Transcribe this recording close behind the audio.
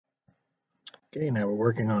Okay, now we're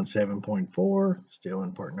working on 7.4, still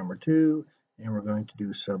in part number 2, and we're going to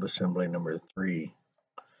do subassembly number 3.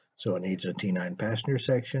 So it needs a T9 passenger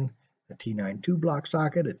section, a T9 2-block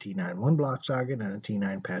socket, a T9 1-block socket, and a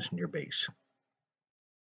T9 passenger base.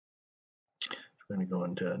 We're going to go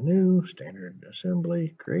into a new standard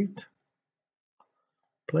assembly, create,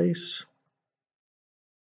 place,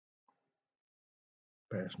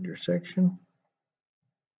 passenger section,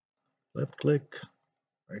 left click,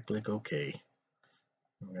 right click OK.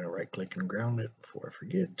 I'm going to right click and ground it before I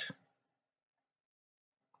forget.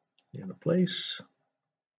 Into place,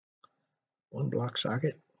 1-block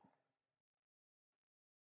socket,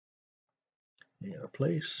 into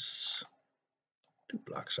place,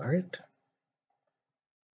 2-block socket,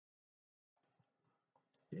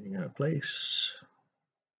 into place,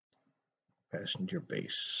 passenger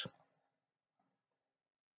base.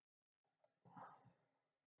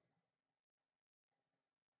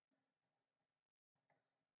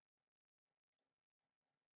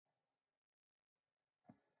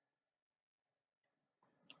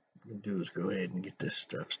 What I'm going to do is go ahead and get this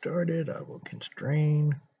stuff started. I will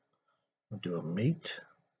constrain. I'll do a mate.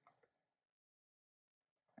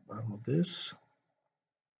 Bottom of this.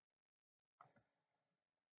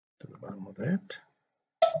 To the bottom of that.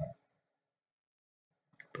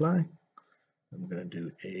 Apply. I'm going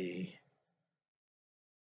to do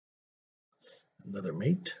another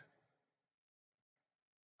mate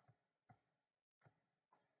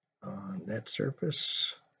on that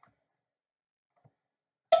surface.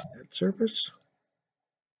 That surface.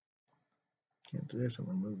 Can't do this. I'm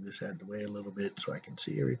going to move this out of the way a little bit so I can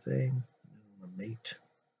see everything. I'm going to mate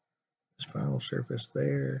this final surface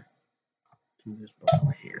there to this bar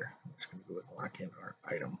over here. I'm just going to go ahead and lock in our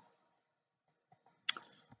item.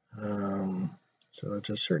 So it's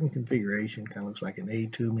a certain configuration, kind of looks like an A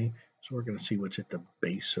to me. So we're going to see what's at the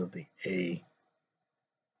base of the A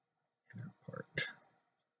inner part.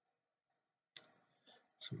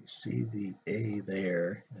 So you see the A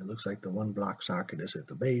there. It looks like the 1-block socket is at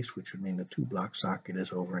the base, which would mean the 2-block socket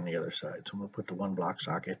is over on the other side. So I'm going to put the 1-block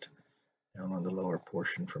socket down on the lower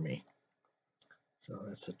portion for me. So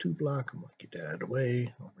that's the 2-block. I'm going to get that out of the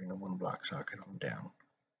way. I'll bring the 1-block socket on down.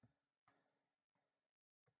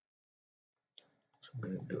 So I'm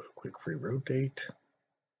going to do a quick free rotate.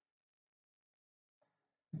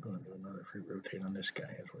 I'm going to do another free rotate on this guy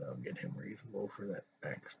as well, get him reasonable for that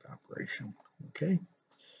back operation. Okay.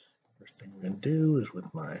 First thing I'm going to do is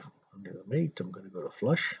with my under the mate, I'm going to go to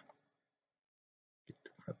flush. Get the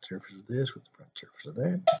front surface of this with the front surface of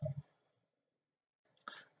that.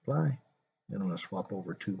 Apply. Then I'm going to swap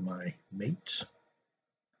over to my mates.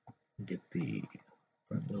 Get the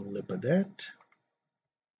front little lip of that.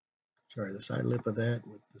 Sorry, the side lip of that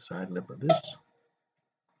with the side lip of this.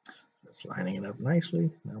 That's lining it up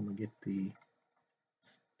nicely. Now I'm going to get the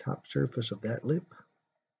top surface of that lip.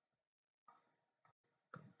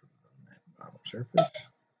 Put it on that bottom surface.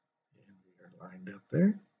 And we are lined up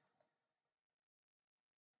there.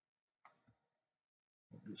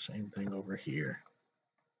 We'll do the same thing over here.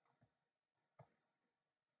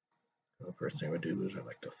 So the first thing we do is I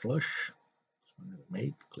like to flush. So under the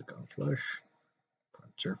mate, click on flush.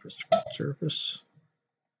 Front surface.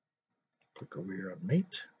 Click over here on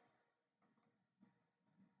mate.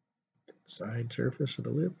 Side surface of the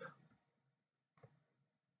lip.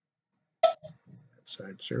 That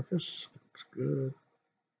side surface looks good.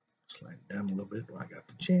 Slide it down a little bit while I got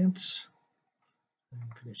the chance. And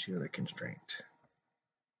finish the other constraint.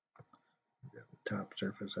 We got the top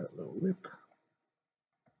surface of that little lip.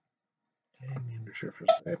 And the under surface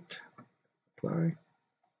of that. Apply. I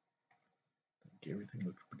think everything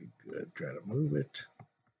looks pretty good. Try to move it.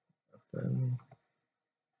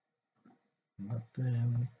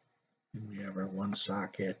 Nothing. And we have our 1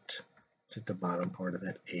 socket. It's at the bottom part of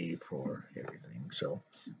that A for everything. So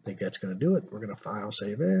I think that's going to do it. We're going to file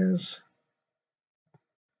save as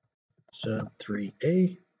sub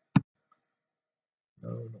 3A. No,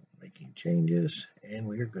 don't make any changes, and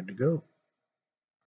we are good to go.